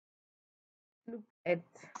Look at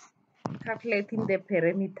calculating the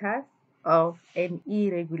perimeters of an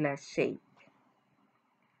irregular shape.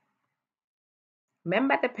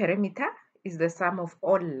 Remember, the perimeter is the sum of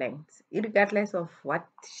all lengths. Regardless of what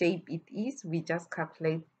shape it is, we just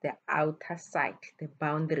calculate the outer side, the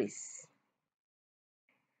boundaries.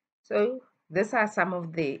 So these are some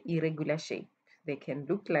of the irregular shapes. They can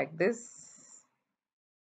look like this,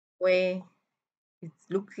 where it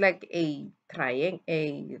looks like a triangle,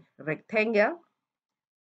 a rectangle,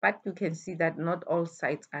 but you can see that not all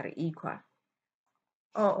sides are equal.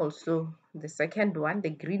 Or also the second one, the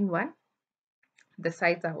green one, the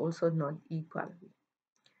sides are also not equal.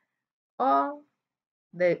 Or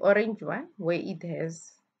the orange one, where it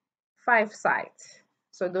has 5 sides.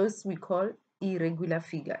 So those we call irregular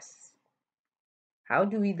figures. How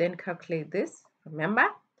do we then calculate this? Remember,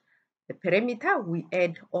 the perimeter, we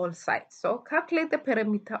add all sides. So calculate the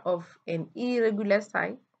perimeter of an irregular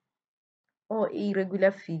side or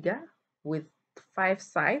irregular figure with 5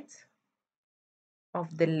 sides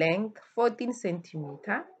of the length 14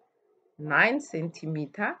 centimeter, 9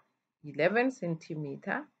 centimeter, 11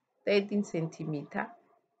 centimeter, 13 centimeter,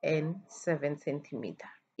 and 7 centimeter.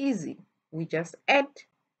 Easy. We just add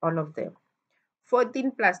all of them.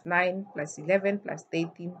 14 plus 9 plus 11 plus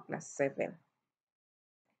 13 plus 7.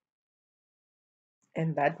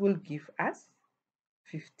 And that will give us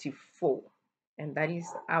 54. And that is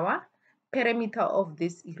our perimeter of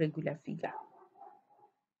this irregular figure.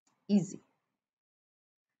 Easy.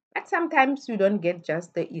 But sometimes you don't get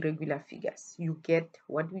just the irregular figures. You get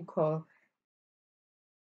what we call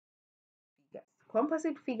figures.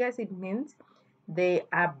 Composite figures, it means they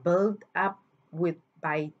are built up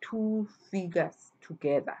by two figures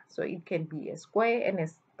together. So it can be a square and a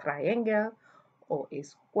triangle, or a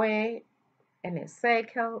square and a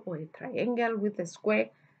circle, or a triangle with a square.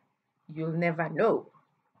 You'll never know.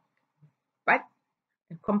 But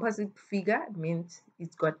a composite figure means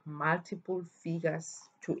it's got multiple figures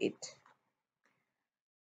to it.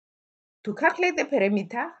 To calculate the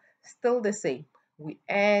perimeter, still the same. We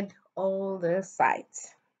add all the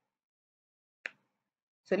sides.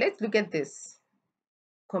 So let's look at this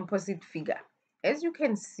composite figure. As you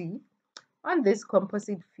can see on this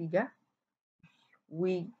composite figure,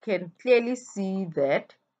 we can clearly see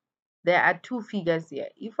that there are two figures here.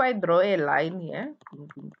 If I draw a line here,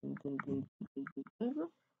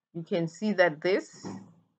 you can see that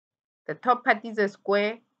the top part is a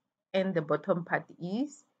square and the bottom part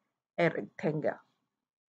is a rectangle.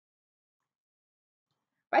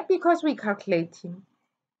 But because we're calculating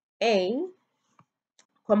a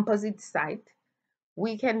composite side,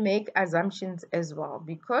 we can make assumptions as well,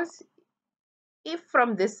 because if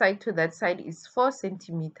from this side to that side is 4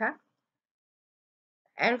 centimeter,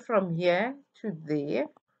 and from here to there,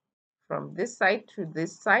 from this side to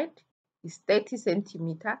this side is 30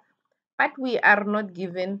 centimeter, but we are not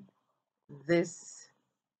given this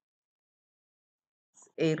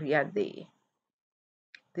area there.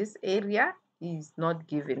 This area is not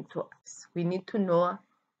given to us. We need to know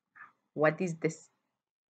what is this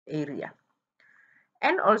area.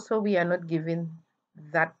 And also we are not given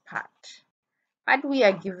that part, but we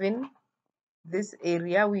are given this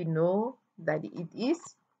area. We know that it is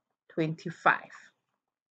 25.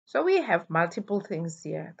 So we have multiple things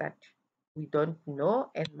here that we don't know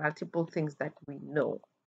and multiple things that we know.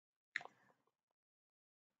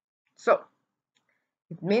 So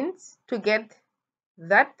it means to get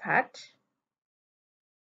that part,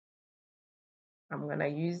 I'm going to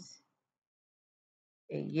use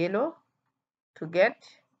a yellow. To get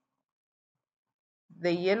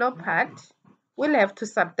the yellow part, we'll have to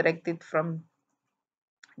subtract it from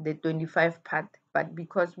the 25 part, but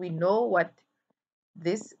because we know what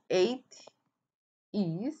this 8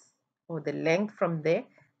 is, or the length from there,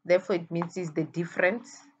 therefore it means is the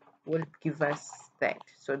difference will give us that.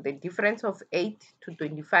 So the difference of 8 to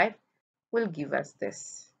 25 will give us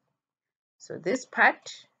this. So this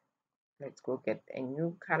part, let's go get a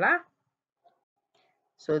new color.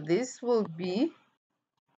 So this will be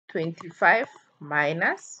 25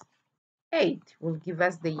 minus 8 will give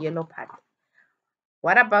us the yellow part.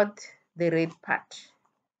 What about the red part?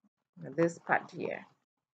 This part here.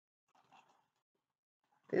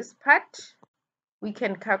 This part we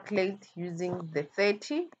can calculate using the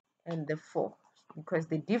 30 and the 4, because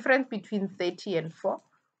the difference between 30 and 4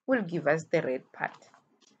 will give us the red part.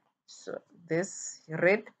 So this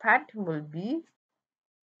red part will be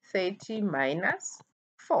 30 minus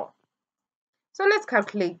 4. So let's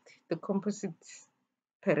calculate the composite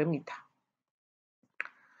perimeter.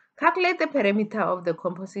 Calculate the perimeter of the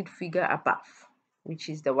composite figure above, which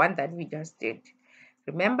is the one that we just did.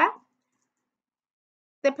 Remember,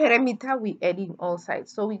 the perimeter, we're adding all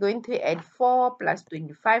sides. So we're going to add 4 plus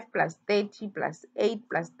 25 plus 30 plus 8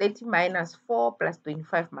 plus 30 minus 4 plus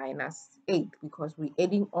 25 minus 8, because we're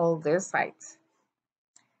adding all the sides.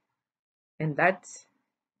 And that's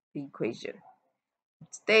the equation.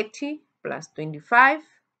 It's 30 plus 25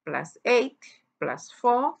 plus 8 plus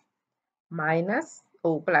 4 minus,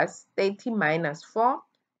 plus 30 minus 4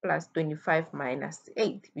 plus 25 minus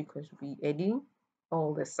 8, because we're adding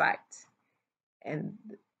all the sides. And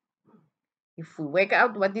if we work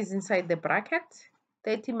out what is inside the bracket,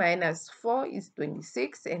 30 minus 4 is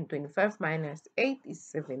 26, and 25 minus 8 is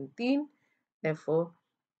 17. Therefore,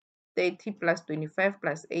 30 plus 25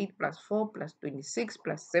 plus 8 plus 4 plus 26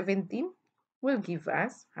 plus 17 will give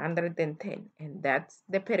us 110. And that's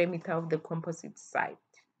the perimeter of the composite side.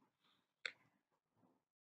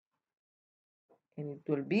 And it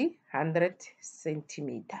will be 100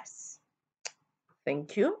 centimeters.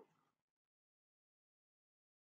 Thank you.